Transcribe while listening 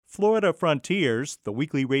Florida Frontiers, the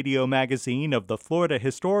weekly radio magazine of the Florida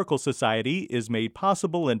Historical Society, is made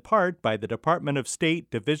possible in part by the Department of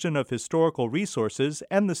State Division of Historical Resources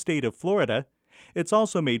and the state of Florida. It's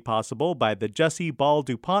also made possible by the Jessie Ball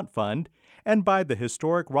DuPont Fund and by the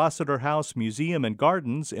historic Rossiter House Museum and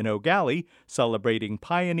Gardens in Eau Gallie, celebrating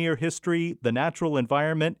pioneer history, the natural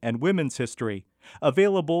environment, and women's history.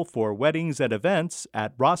 Available for weddings and events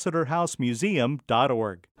at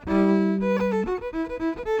rossiterhousemuseum.org.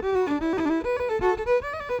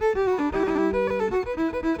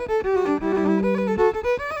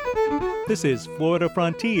 This is Florida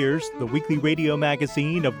Frontiers, the weekly radio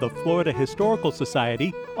magazine of the Florida Historical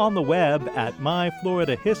Society, on the web at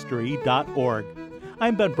myfloridahistory.org.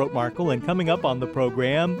 I'm Ben Brotemarkle, and coming up on the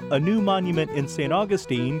program, a new monument in St.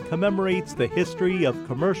 Augustine commemorates the history of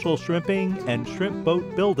commercial shrimping and shrimp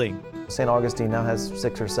boat building. St. Augustine now has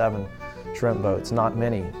 6 or 7 shrimp boats, not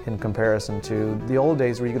many in comparison to the old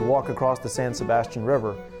days where you could walk across the San Sebastian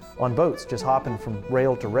River on boats, just hopping from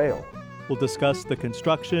rail to rail. We'll discuss the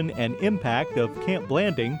construction and impact of Camp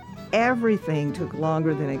Blanding. Everything took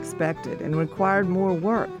longer than expected and required more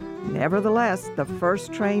work. Nevertheless, the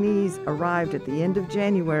first trainees arrived at the end of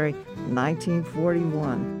January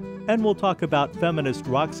 1941. And we'll talk about feminist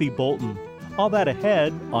Roxy Bolton. All that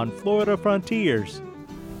ahead on Florida Frontiers.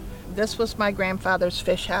 This was my grandfather's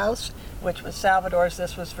fish house, which was Salvador's.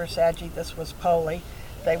 This was Versace, this was Poli.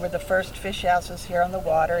 They were the first fish houses here on the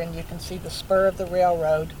water, and you can see the spur of the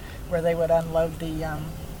railroad where they would unload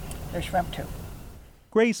their shrimp to.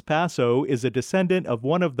 Grace Passo is a descendant of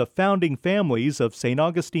one of the founding families of St.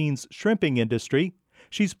 Augustine's shrimping industry.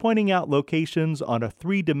 She's pointing out locations on a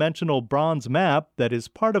 3-dimensional bronze map that is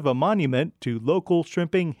part of a monument to local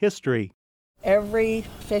shrimping history. Every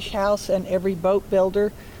fish house and every boat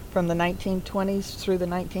builder from the 1920s through the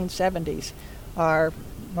 1970s are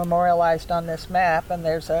memorialized on this map, and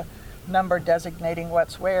there's a number designating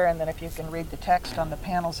what's where, and then if you can read the text on the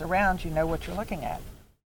panels around, you know what you're looking at.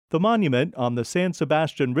 The monument on the San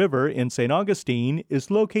Sebastian River in St. Augustine is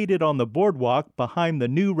located on the boardwalk behind the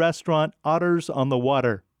new restaurant Otters on the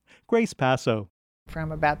Water. Grace Passo.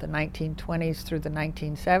 From about the 1920s through the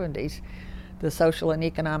 1970s, the social and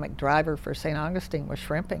economic driver for St. Augustine was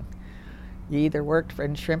shrimping. You either worked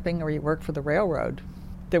in shrimping or you worked for the railroad.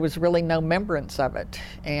 There was really no remembrance of it.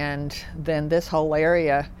 And then this whole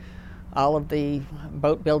area, all of the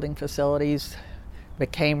boat building facilities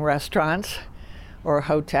became restaurants or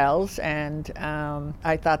hotels, and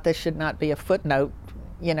I thought this should not be a footnote,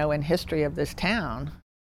 in history of this town.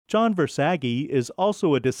 John Versace is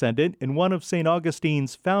also a descendant in one of St.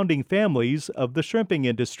 Augustine's founding families of the shrimping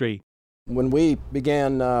industry. When we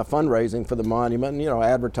began fundraising for the monument,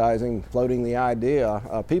 advertising, floating the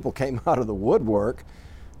idea, people came out of the woodwork.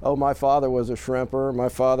 Oh, my father was a shrimper, my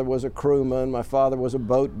father was a crewman, my father was a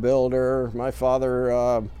boat builder, my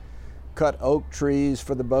father cut oak trees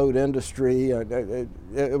for the boat industry.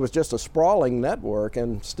 It was just a sprawling network,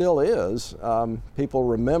 and still is. People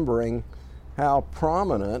remembering how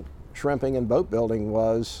prominent shrimping and boat building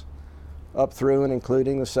was up through and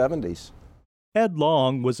including the 70s. Ed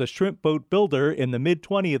Long was a shrimp boat builder in the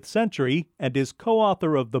mid-20th century and is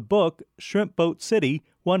co-author of the book Shrimp Boat City,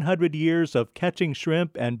 100 Years of Catching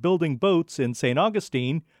Shrimp and Building Boats in St.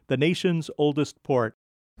 Augustine, the nation's oldest port.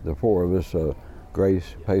 The 4 of us,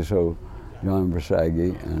 Grace, Passo, John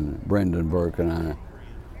Versace, and Brendan Burke and I,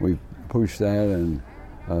 we pushed that, and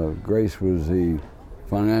Grace was the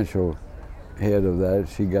financial head of that.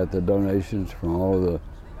 She got the donations from all the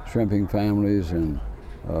shrimping families and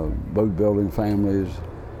boat building families.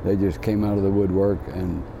 They just came out of the woodwork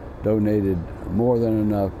and donated more than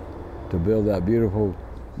enough to build that beautiful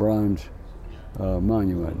bronze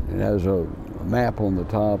monument. It has a map on the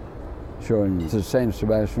top showing the San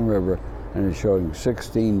Sebastian River, and it's showing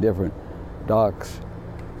 16 different docks,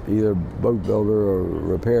 either boat builder or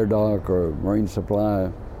repair dock or marine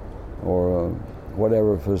supply or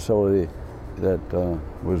whatever facility that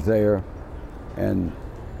was there. And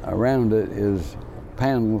around it is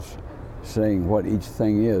panels saying what each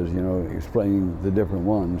thing is, explaining the different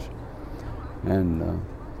ones. And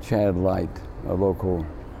Chad Light, a local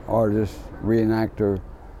artist, reenactor,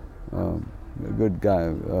 a good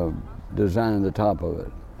guy, designed the top of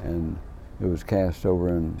it. And it was cast over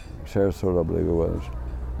in Sarasota, I believe it was,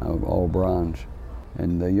 all bronze.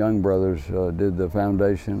 And the Young brothers did the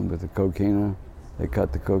foundation with the coquina. They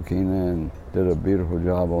cut the coquina and did a beautiful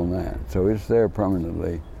job on that. So it's there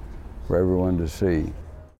permanently for everyone to see.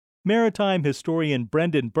 Maritime historian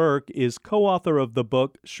Brendan Burke is co-author of the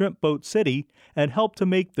book Shrimp Boat City and helped to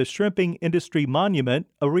make the shrimping industry monument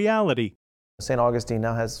a reality. St. Augustine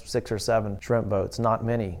now has 6 or 7 shrimp boats, not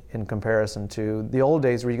many in comparison to the old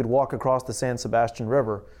days where you could walk across the San Sebastian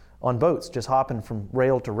River on boats, just hopping from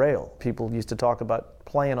rail to rail. People used to talk about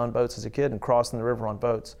playing on boats as a kid and crossing the river on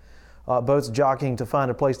boats. Boats jockeying to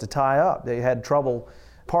find a place to tie up. They had trouble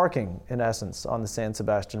parking, in essence, on the San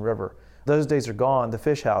Sebastian River. Those days are gone. The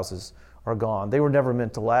fish houses are gone. They were never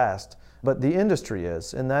meant to last. But the industry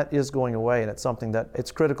is, and that is going away, and it's something that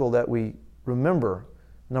it's critical that we remember,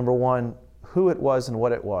 number one, who it was and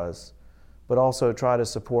what it was, but also try to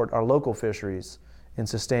support our local fisheries in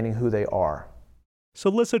sustaining who they are.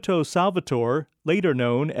 Solicito Salvatore, later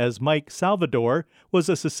known as Mike Salvador, was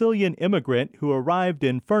a Sicilian immigrant who arrived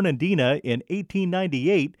in Fernandina in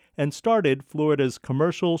 1898 and started Florida's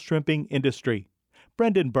commercial shrimping industry.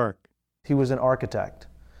 Brendan Burke. He was an architect.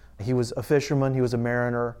 He was a fisherman. He was a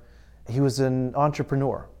mariner. He was an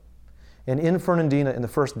entrepreneur. And in Fernandina, in the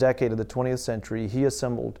first decade of the 20th century, he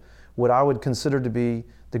assembled what I would consider to be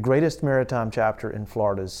the greatest maritime chapter in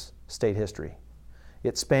Florida's state history.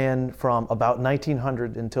 It spanned from about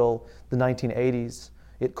 1900 until the 1980s.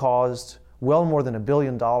 It caused well more than $1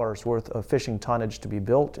 billion worth of fishing tonnage to be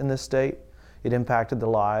built in this state. It impacted the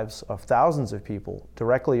lives of thousands of people,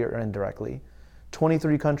 directly or indirectly,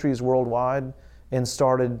 23 countries worldwide, and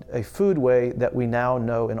started a foodway that we now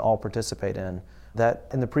know and all participate in, that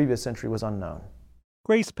in the previous century was unknown.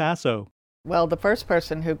 Grace Passo. Well, the first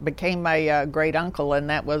person who became my great uncle, and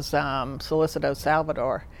that was Solicito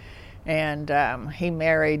Salvador. And he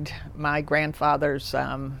married my grandfather's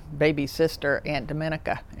baby sister, Aunt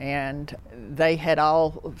Dominica. And they had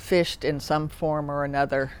all fished in some form or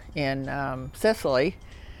another in Sicily.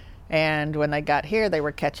 And when they got here, they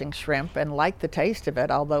were catching shrimp and liked the taste of it,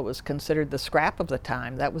 although it was considered the scrap of the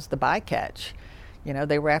time. That was the bycatch. You know,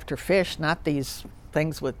 they were after fish, not these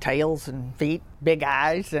things with tails and feet, big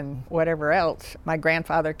eyes, and whatever else. My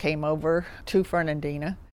grandfather came over to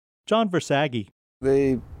Fernandina. John Versaggi.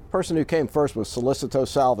 The person who came first was Solicito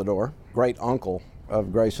Salvador, great uncle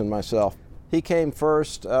of Grace and myself. He came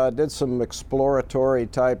first, did some exploratory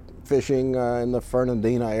type fishing in the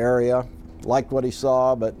Fernandina area, liked what he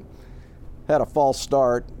saw, but had a false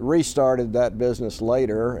start, restarted that business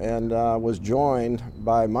later, and was joined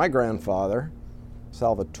by my grandfather,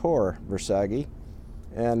 Salvatore Versaggi,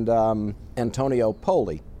 and Antonio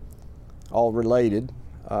Poli, all related.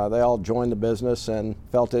 They all joined the business and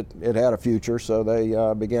felt it had a future, so they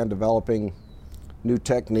began developing new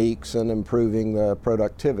techniques and improving the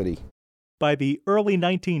productivity. By the early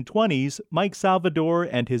 1920s, Mike Salvador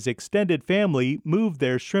and his extended family moved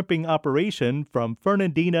their shrimping operation from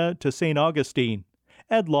Fernandina to St. Augustine.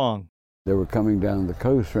 Ed Long. They were coming down the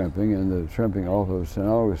coast shrimping, and the shrimping off of St.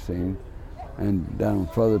 Augustine and down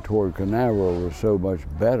further toward Canaveral was so much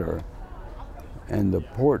better. And the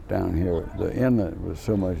port down here, the inlet, was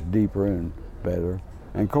so much deeper and better.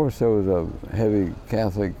 And of course there was a heavy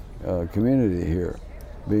Catholic community here,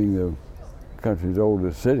 being the country's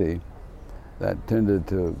oldest city. That tended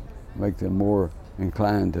to make them more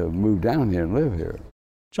inclined to move down here and live here.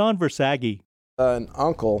 John Versaggi. An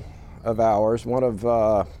uncle of ours, one of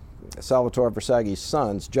Salvatore Versaggi's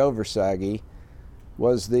sons, Joe Versaggi,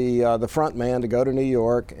 was the front man to go to New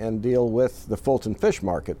York and deal with the Fulton Fish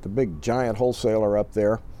Market, the big giant wholesaler up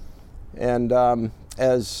there. And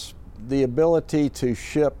as the ability to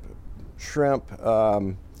ship shrimp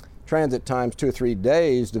transit times 2 or 3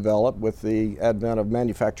 days developed with the advent of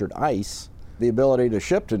manufactured ice, the ability to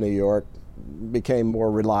ship to New York became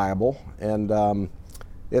more reliable, and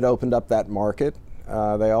it opened up that market.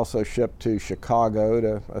 They also shipped to Chicago,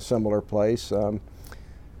 to a similar place.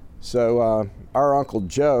 So our Uncle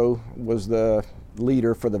Joe was the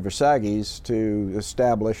leader for the Versaggis to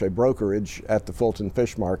establish a brokerage at the Fulton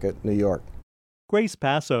Fish Market, New York. Grace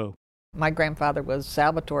Passo. My grandfather was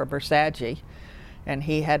Salvatore Versaggi, and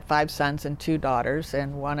he had 5 sons and 2 daughters,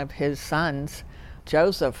 and one of his sons,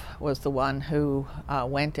 Joseph, was the one who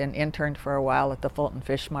went and interned for a while at the Fulton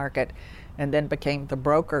Fish Market and then became the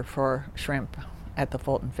broker for shrimp at the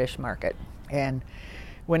Fulton Fish Market. And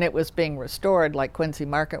when it was being restored, like Quincy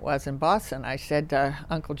Market was in Boston, I said to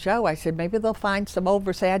Uncle Joe, I said, maybe they'll find some old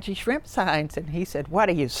Versaggi shrimp signs. And he said, what,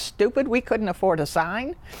 are you stupid? We couldn't afford a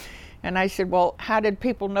sign. And I said, well, how did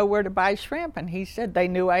people know where to buy shrimp? And he said, they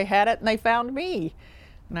knew I had it and they found me.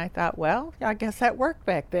 And I thought, well, I guess that worked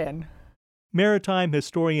back then. Maritime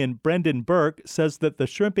historian Brendan Burke says that the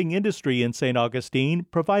shrimping industry in St. Augustine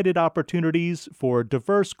provided opportunities for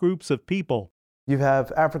diverse groups of people. You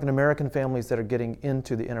have African American families that are getting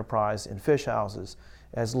into the enterprise in fish houses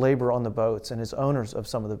as labor on the boats and as owners of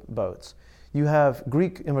some of the boats. You have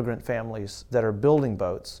Greek immigrant families that are building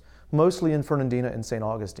boats, mostly in Fernandina and St.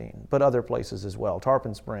 Augustine, but other places as well,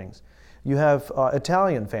 Tarpon Springs. You have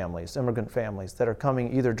Italian families, immigrant families, that are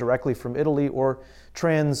coming either directly from Italy or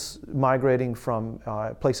trans-migrating from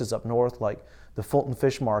places up north, like the Fulton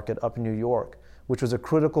Fish Market up in New York, which was a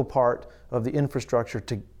critical part of the infrastructure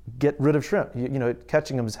to get rid of shrimp.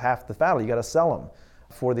 Catching them is half the battle. You got to sell them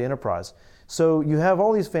for the enterprise. So you have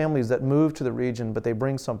all these families that move to the region, but they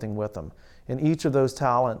bring something with them. And each of those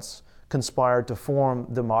talents conspired to form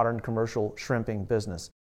the modern commercial shrimping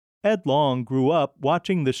business. Ed Long grew up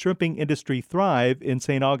watching the shrimping industry thrive in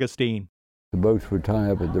St. Augustine. The boats would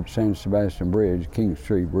tie up at the San Sebastian Bridge, King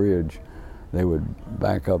Street Bridge. They would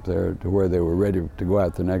back up there to where they were ready to go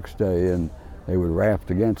out the next day, and they would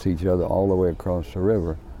raft against each other all the way across the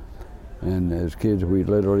river. And as kids, we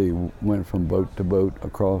literally went from boat to boat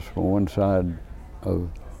across from one side of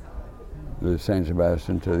the San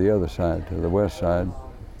Sebastian to the other side, to the west side.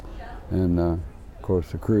 And of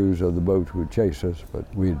course, the crews of the boats would chase us, but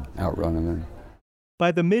we'd outrun them.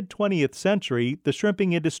 By the mid-20th century, the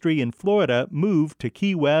shrimping industry in Florida moved to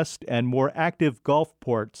Key West and more active Gulf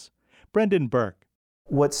ports. Brendan Burke.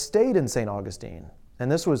 What stayed in St. Augustine,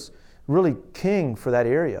 and this was really king for that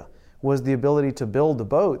area, was the ability to build the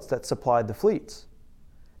boats that supplied the fleets.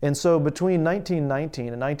 And so between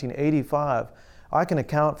 1919 and 1985, I can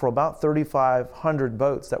account for about 3,500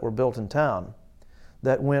 boats that were built in town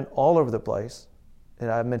that went all over the place. And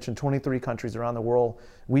I mentioned 23 countries around the world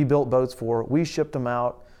we built boats for. We shipped them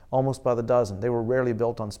out almost by the dozen. They were rarely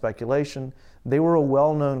built on speculation. They were a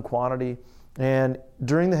well-known quantity. And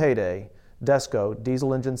during the heyday, Desco,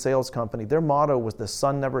 diesel engine sales company, their motto was "the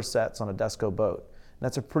sun never sets on a Desco boat." And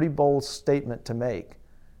that's a pretty bold statement to make,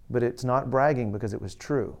 but it's not bragging because it was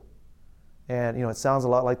true. And it sounds a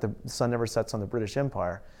lot like the sun never sets on the British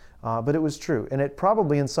Empire. But it was true, and it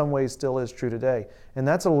probably in some ways still is true today. And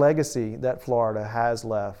that's a legacy that Florida has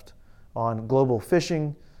left on global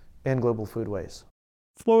fishing and global foodways.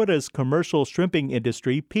 Florida's commercial shrimping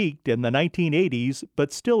industry peaked in the 1980s,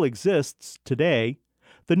 but still exists today.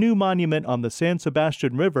 The new monument on the San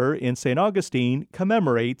Sebastian River in St. Augustine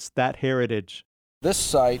commemorates that heritage. This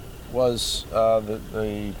site was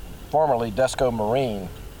the formerly Desco Marine,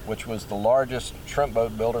 which was the largest shrimp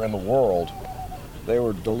boat builder in the world. They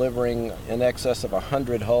were delivering in excess of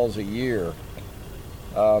 100 hulls a year.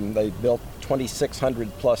 They built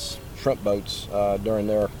 2,600 plus shrimp boats during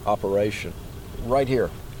their operation. Right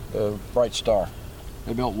here, the Bright Star.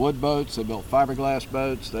 They built wood boats, they built fiberglass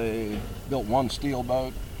boats, they built one steel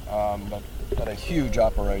boat, but had a huge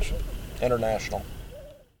operation, international.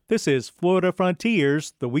 This is Florida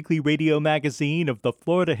Frontiers, the weekly radio magazine of the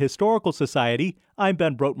Florida Historical Society. I'm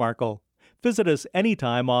Ben Brotmarkle. Visit us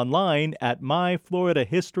anytime online at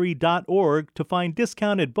myfloridahistory.org to find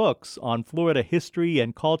discounted books on Florida history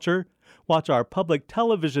and culture, watch our public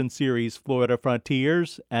television series Florida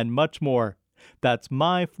Frontiers, and much more. That's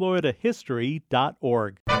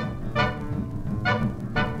myfloridahistory.org.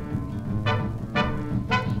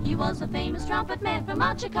 He was a famous trumpet man from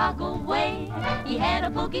out Chicago way. He had a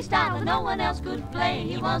boogie style that no one else could play.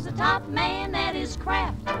 He was a top man at his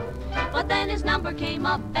craft. But then his number came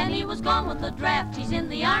up and he was gone with the draft. He's in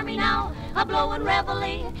the army now, a blowin'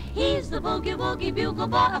 reveille. He's the boogie-woogie bugle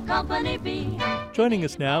boy of Company B. Joining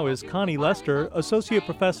us now is Connie Lester, Associate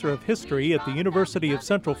Professor of History at the University of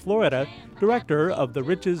Central Florida, Director of the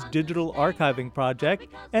Riches Digital Archiving Project,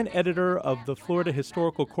 and Editor of the Florida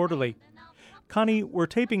Historical Quarterly. Connie, we're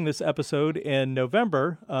taping this episode in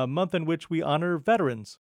November, a month in which we honor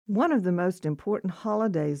veterans. One of the most important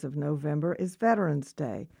holidays of November is Veterans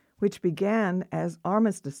Day, which began as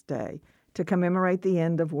Armistice Day to commemorate the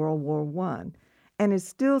end of World War I, and is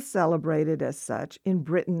still celebrated as such in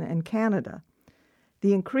Britain and Canada.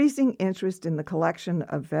 The increasing interest in the collection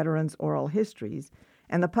of veterans' oral histories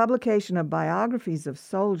and the publication of biographies of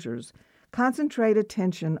soldiers concentrate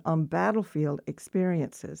attention on battlefield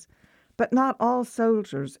experiences, but not all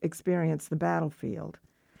soldiers experience the battlefield.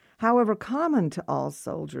 However, common to all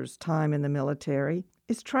soldiers' time in the military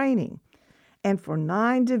is training. And for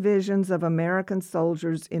 9 divisions of American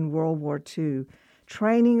soldiers in World War II,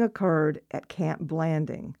 training occurred at Camp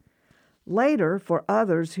Blanding. Later, for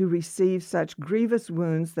others who received such grievous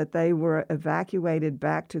wounds that they were evacuated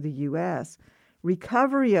back to the U.S.,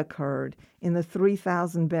 recovery occurred in the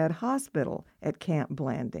 3,000-bed hospital at Camp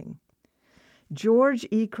Blanding. George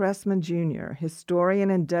E. Cressman, Jr., historian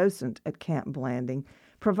and docent at Camp Blanding,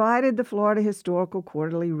 provided the Florida Historical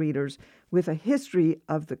Quarterly readers with a history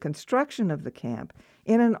of the construction of the camp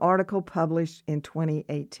in an article published in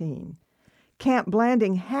 2018. Camp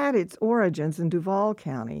Blanding had its origins in Duval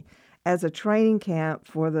County as a training camp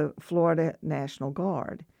for the Florida National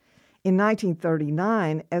Guard. In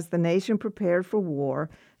 1939, as the nation prepared for war,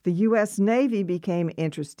 the U.S. Navy became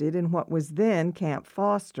interested in what was then Camp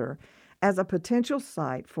Foster as a potential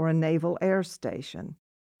site for a naval air station.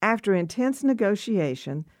 After intense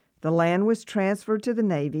negotiation, the land was transferred to the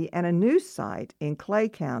Navy and a new site in Clay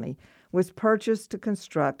County was purchased to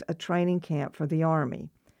construct a training camp for the Army.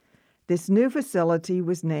 This new facility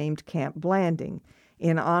was named Camp Blanding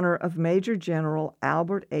in honor of Major General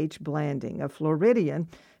Albert H. Blanding, a Floridian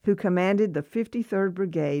who commanded the 53rd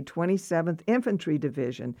Brigade, 27th Infantry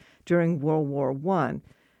Division during World War I,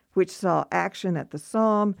 which saw action at the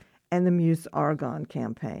Somme and the Meuse-Argonne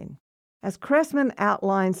campaign. As Cressman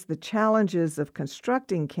outlines the challenges of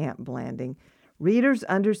constructing Camp Blanding, readers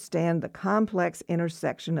understand the complex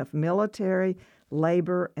intersection of military,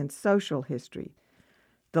 labor, and social history.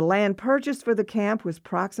 The land purchased for the camp was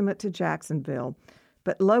proximate to Jacksonville,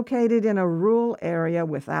 but located in a rural area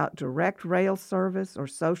without direct rail service or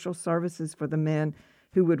social services for the men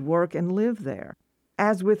who would work and live there.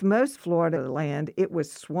 As with most Florida land, it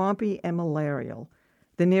was swampy and malarial.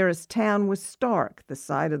 The nearest town was Stark, the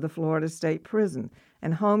site of the Florida State Prison,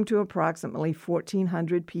 and home to approximately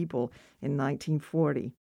 1,400 people in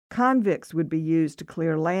 1940. Convicts would be used to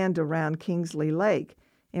clear land around Kingsley Lake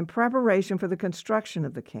in preparation for the construction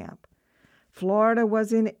of the camp. Florida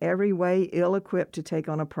was in every way ill-equipped to take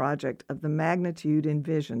on a project of the magnitude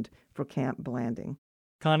envisioned for Camp Blanding.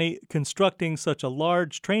 Connie, constructing such a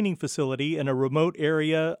large training facility in a remote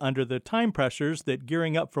area under the time pressures that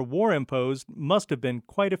gearing up for war imposed must have been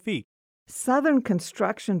quite a feat. Southern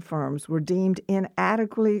construction firms were deemed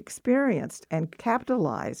inadequately experienced and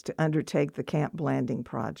capitalized to undertake the Camp Blanding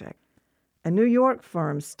project. A New York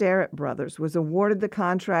firm, Starrett Brothers, was awarded the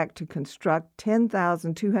contract to construct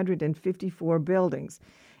 10,254 buildings,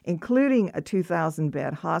 including a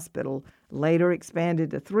 2,000-bed hospital, later expanded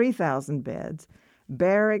to 3,000 beds,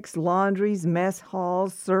 barracks, laundries, mess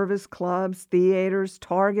halls, service clubs, theaters,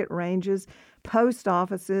 target ranges, post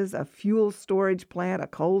offices, a fuel storage plant, a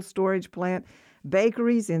coal storage plant,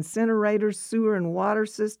 bakeries, incinerators, sewer and water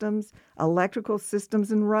systems, electrical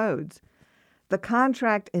systems, and roads. The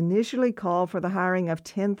contract initially called for the hiring of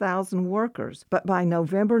 10,000 workers, but by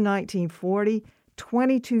November 1940,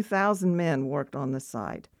 22,000 men worked on the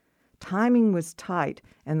site. Timing was tight,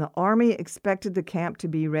 and the Army expected the camp to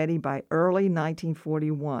be ready by early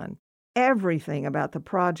 1941. Everything about the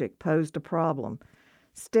project posed a problem.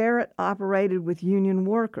 Starrett operated with union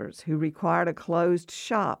workers who required a closed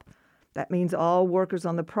shop. That means all workers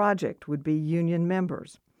on the project would be union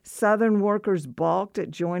members. Southern workers balked at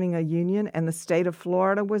joining a union, and the state of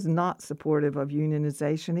Florida was not supportive of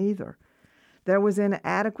unionization either. There was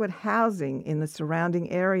inadequate housing in the surrounding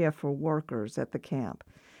area for workers at the camp,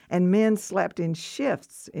 and men slept in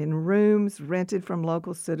shifts in rooms rented from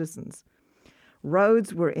local citizens.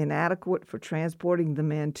 Roads were inadequate for transporting the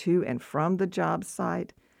men to and from the job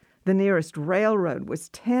site. The nearest railroad was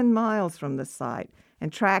 10 miles from the site,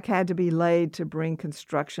 and track had to be laid to bring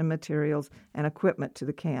construction materials and equipment to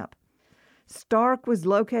the camp. Stark was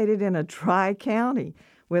located in a dry county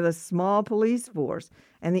with a small police force,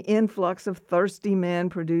 and the influx of thirsty men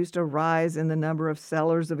produced a rise in the number of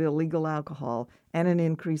sellers of illegal alcohol and an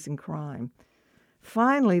increase in crime.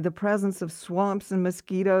 Finally, the presence of swamps and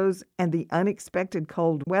mosquitoes and the unexpected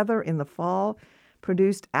cold weather in the fall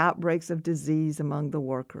produced outbreaks of disease among the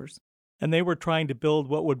workers. And they were trying to build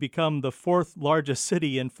what would become the fourth largest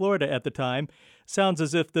city in Florida at the time. Sounds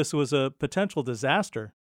as if this was a potential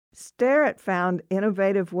disaster. Starrett found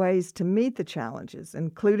innovative ways to meet the challenges,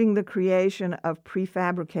 including the creation of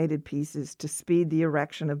prefabricated pieces to speed the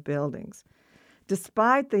erection of buildings.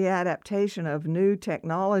 Despite the adaptation of new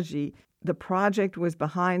technology, the project was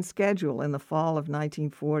behind schedule in the fall of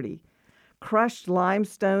 1940. Crushed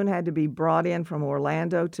limestone had to be brought in from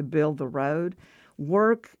Orlando to build the road.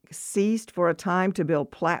 Work ceased for a time to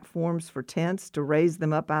build platforms for tents to raise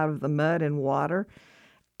them up out of the mud and water.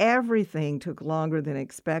 Everything took longer than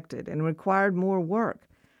expected and required more work.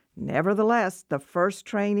 Nevertheless, the first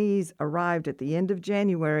trainees arrived at the end of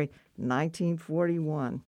January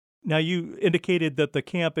 1941. Now, you indicated that the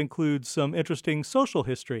camp includes some interesting social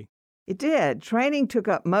history. It did. Training took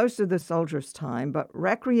up most of the soldiers' time, but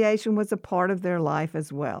recreation was a part of their life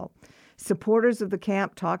as well. Supporters of the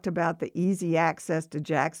camp talked about the easy access to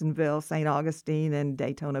Jacksonville, St. Augustine, and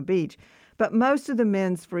Daytona Beach, but most of the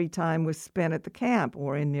men's free time was spent at the camp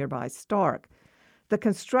or in nearby Stark. The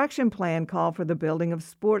construction plan called for the building of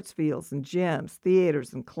sports fields and gyms,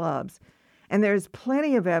 theaters, and clubs, and there is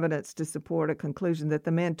plenty of evidence to support a conclusion that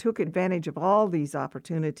the men took advantage of all these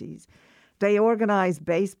opportunities. They organized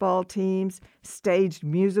baseball teams, staged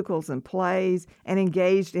musicals and plays, and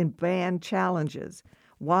engaged in band challenges.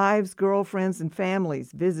 Wives, girlfriends, and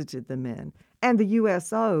families visited the men, and the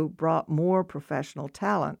USO brought more professional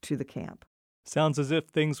talent to the camp. Sounds as if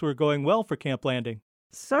things were going well for Camp Blanding.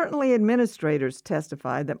 Certainly, administrators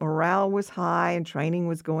testified that morale was high and training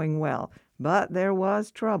was going well, but there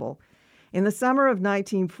was trouble. In the summer of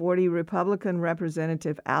 1940, Republican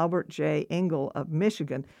Representative Albert J. Engel of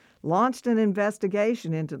Michigan launched an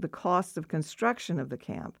investigation into the costs of construction of the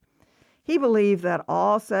camp. He believed that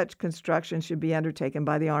all such construction should be undertaken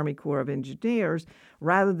by the Army Corps of Engineers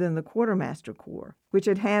rather than the Quartermaster Corps, which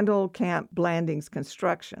had handled Camp Blanding's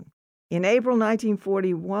construction. In April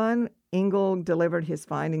 1941, Engel delivered his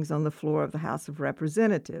findings on the floor of the House of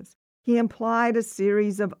Representatives. He implied a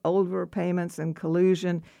series of overpayments and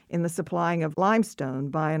collusion in the supplying of limestone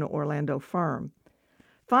by an Orlando firm.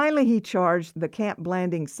 Finally, he charged the Camp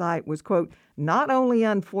Blanding site was, quote, not only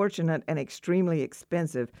unfortunate and extremely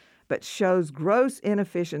expensive, but shows gross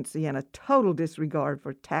inefficiency and a total disregard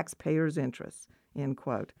for taxpayers' interests, end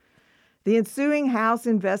quote. The ensuing House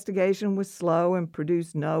investigation was slow and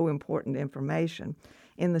produced no important information.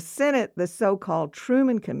 In the Senate, the so-called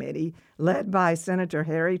Truman Committee, led by Senator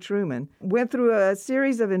Harry Truman, went through a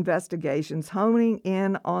series of investigations honing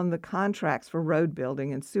in on the contracts for road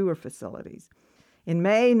building and sewer facilities. In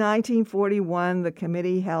May 1941, the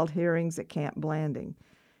committee held hearings at Camp Blanding.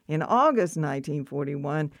 In August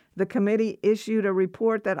 1941, the committee issued a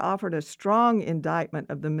report that offered a strong indictment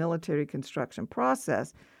of the military construction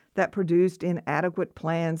process that produced inadequate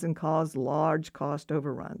plans and caused large cost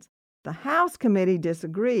overruns. The House committee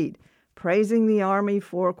disagreed, praising the Army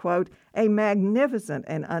for, quote, a magnificent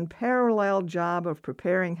and unparalleled job of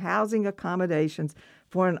preparing housing accommodations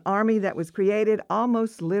for an army that was created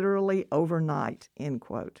almost literally overnight, end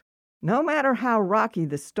quote. No matter how rocky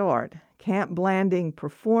the start, Camp Blanding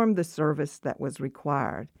performed the service that was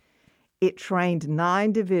required. It trained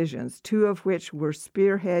 9 divisions, 2 of which were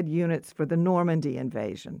spearhead units for the Normandy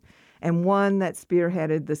invasion, and 1 that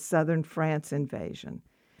spearheaded the southern France invasion.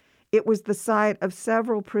 It was the site of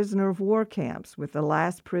several prisoner of war camps, with the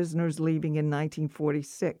last prisoners leaving in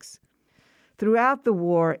 1946. Throughout the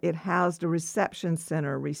war, it housed a reception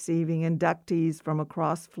center receiving inductees from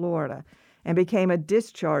across Florida and became a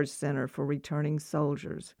discharge center for returning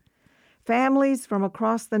soldiers. Families from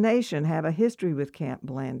across the nation have a history with Camp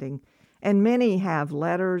Blanding, and many have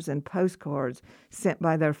letters and postcards sent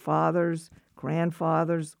by their fathers,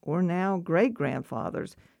 grandfathers, or now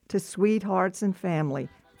great-grandfathers to sweethearts and family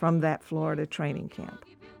from that Florida training camp.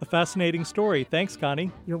 A fascinating story. Thanks,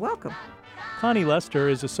 Connie. You're welcome. Connie Lester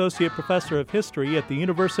is Associate Professor of History at the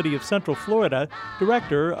University of Central Florida,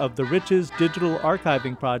 Director of the Riches Digital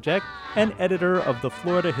Archiving Project, and Editor of the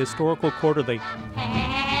Florida Historical Quarterly.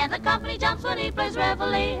 And the company jumps when he plays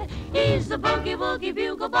reveille. He's the boogie-woogie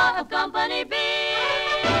bugle boy of Company B.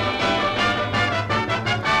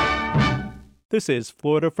 This is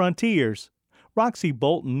Florida Frontiers. Roxy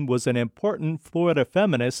Bolton was an important Florida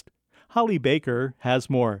feminist. Holly Baker has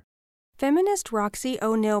more. Feminist Roxy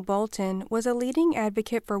O'Neill Bolton was a leading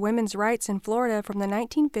advocate for women's rights in Florida from the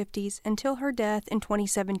 1950s until her death in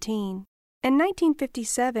 2017. In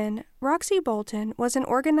 1957, Roxy Bolton was an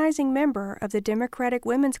organizing member of the Democratic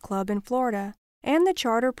Women's Club in Florida and the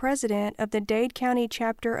charter president of the Dade County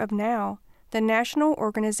chapter of NOW, the National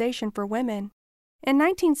Organization for Women. In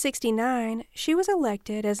 1969, she was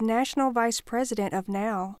elected as National Vice President of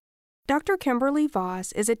NOW. Dr. Kimberly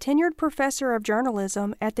Voss is a tenured professor of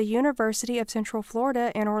journalism at the University of Central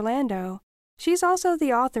Florida in Orlando. She's also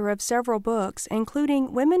the author of several books,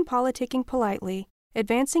 including Women Politicking Politely,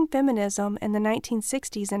 Advancing Feminism in the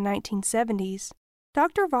 1960s and 1970s.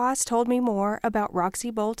 Dr. Voss told me more about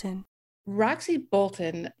Roxy Bolton. Roxy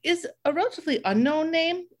Bolton is a relatively unknown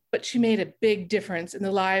name, but she made a big difference in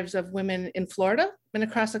the lives of women in Florida and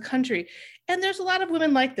across the country. And there's a lot of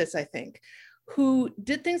women like this, I think, who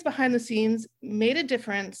did things behind the scenes, made a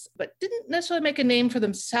difference, but didn't necessarily make a name for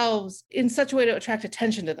themselves in such a way to attract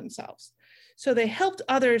attention to themselves. So they helped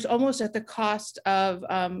others almost at the cost of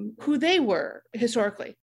who they were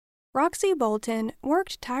historically. Roxy Bolton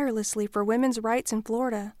worked tirelessly for women's rights in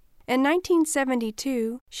Florida. In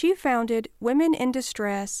 1972, she founded Women in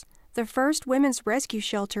Distress, the first women's rescue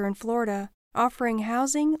shelter in Florida, offering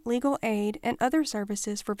housing, legal aid, and other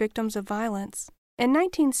services for victims of violence. In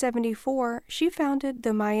 1974, she founded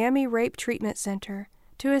the Miami Rape Treatment Center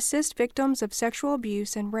to assist victims of sexual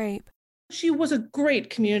abuse and rape. She was a great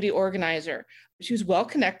community organizer. She was well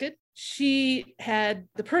connected. She had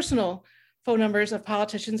the personal phone numbers of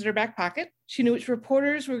politicians in her back pocket. She knew which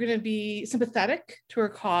reporters were going to be sympathetic to her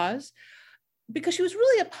cause, because she was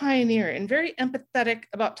really a pioneer and very empathetic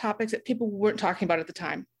about topics that people weren't talking about at the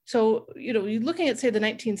time. So, you're looking at, say, the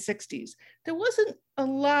 1960s, there wasn't a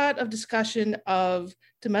lot of discussion of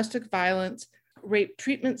domestic violence, rape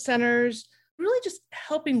treatment centers, really just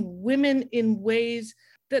helping women in ways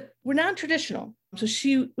that were non-traditional. So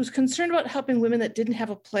she was concerned about helping women that didn't have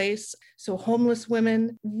a place. So homeless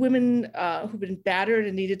women, women who've been battered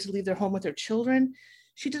and needed to leave their home with their children.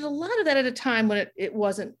 She did a lot of that at a time when it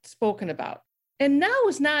wasn't spoken about. And now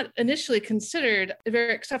was not initially considered a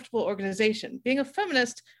very acceptable organization. Being a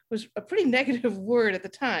feminist was a pretty negative word at the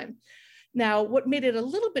time. Now, what made it a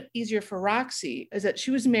little bit easier for Roxy is that she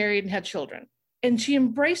was married and had children. And she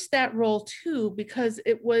embraced that role too, because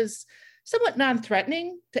it was somewhat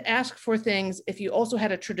non-threatening to ask for things if you also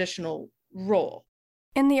had a traditional role.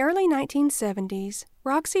 In the early 1970s,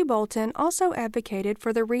 Roxy Bolton also advocated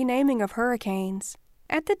for the renaming of hurricanes.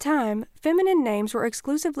 At the time, feminine names were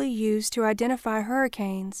exclusively used to identify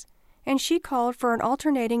hurricanes, and she called for an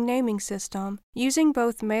alternating naming system using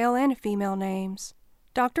both male and female names.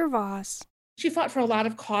 Dr. Voss. She fought for a lot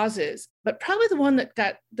of causes, but probably the one that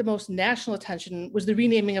got the most national attention was the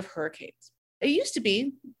renaming of hurricanes. It used to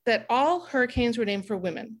be that all hurricanes were named for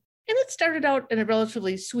women, and it started out in a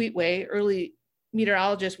relatively sweet way. Early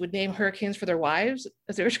meteorologists would name hurricanes for their wives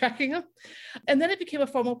as they were tracking them. And then it became a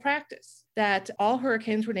formal practice that all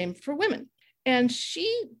hurricanes were named for women. And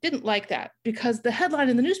she didn't like that because the headline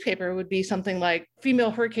in the newspaper would be something like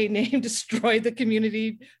female hurricane name destroyed the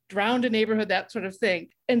community, drowned a neighborhood, that sort of thing.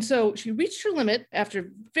 And so she reached her limit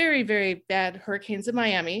after very, very bad hurricanes in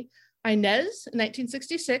Miami. Inez in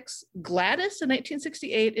 1966, Gladys in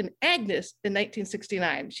 1968, and Agnes in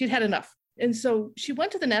 1969. She'd had enough. And so she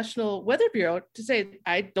went to the National Weather Bureau to say,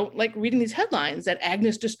 I don't like reading these headlines that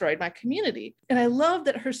Agnes destroyed my community. And I love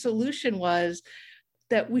that her solution was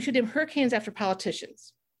that we should name hurricanes after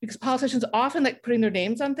politicians, because politicians often like putting their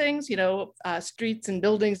names on things, streets and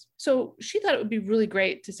buildings. So she thought it would be really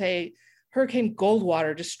great to say Hurricane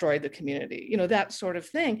Goldwater destroyed the community, that sort of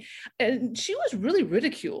thing. And she was really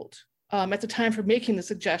ridiculed at the time for making the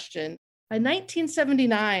suggestion. By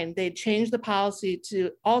 1979, they changed the policy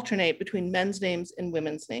to alternate between men's names and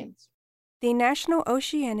women's names. The National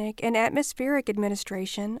Oceanic and Atmospheric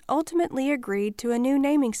Administration ultimately agreed to a new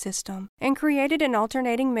naming system and created an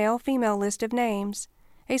alternating male-female list of names,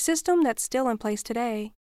 a system that's still in place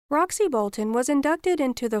today. Roxy Bolton was inducted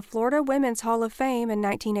into the Florida Women's Hall of Fame in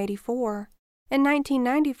 1984. In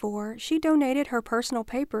 1994, she donated her personal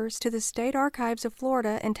papers to the State Archives of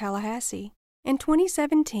Florida in Tallahassee. In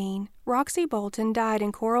 2017, Roxy Bolton died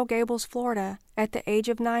in Coral Gables, Florida, at the age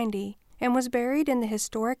of 90, and was buried in the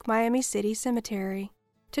historic Miami City Cemetery.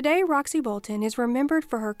 Today, Roxy Bolton is remembered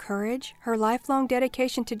for her courage, her lifelong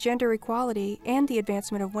dedication to gender equality, and the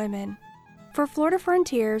advancement of women. For Florida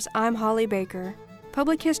Frontiers, I'm Holly Baker,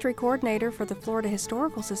 Public History Coordinator for the Florida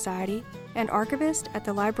Historical Society and archivist at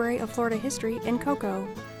the Library of Florida History in Cocoa.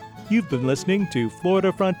 You've been listening to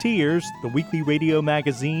Florida Frontiers, the weekly radio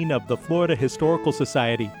magazine of the Florida Historical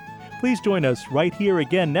Society. Please join us right here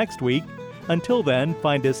again next week. Until then,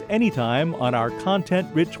 find us anytime on our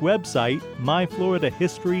content-rich website,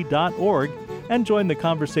 myfloridahistory.org, and join the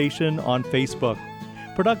conversation on Facebook.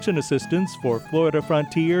 Production assistance for Florida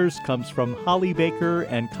Frontiers comes from Holly Baker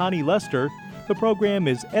and Connie Lester. The program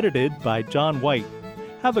is edited by John White.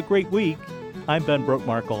 Have a great week. I'm Ben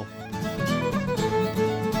Brookmarkle.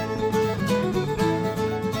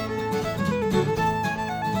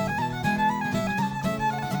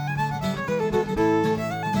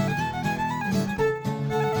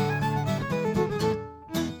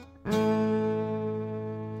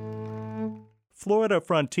 Florida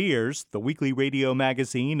Frontiers, the weekly radio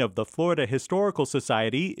magazine of the Florida Historical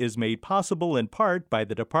Society, is made possible in part by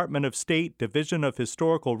the Department of State Division of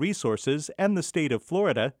Historical Resources and the state of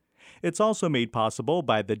Florida. It's also made possible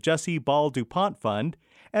by the Jessie Ball DuPont Fund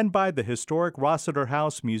and by the historic Rossiter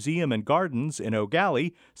House Museum and Gardens in Eau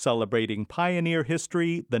Gallie, celebrating pioneer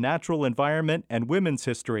history, the natural environment, and women's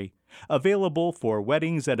history. Available for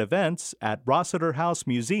weddings and events at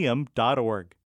rossiterhousemuseum.org.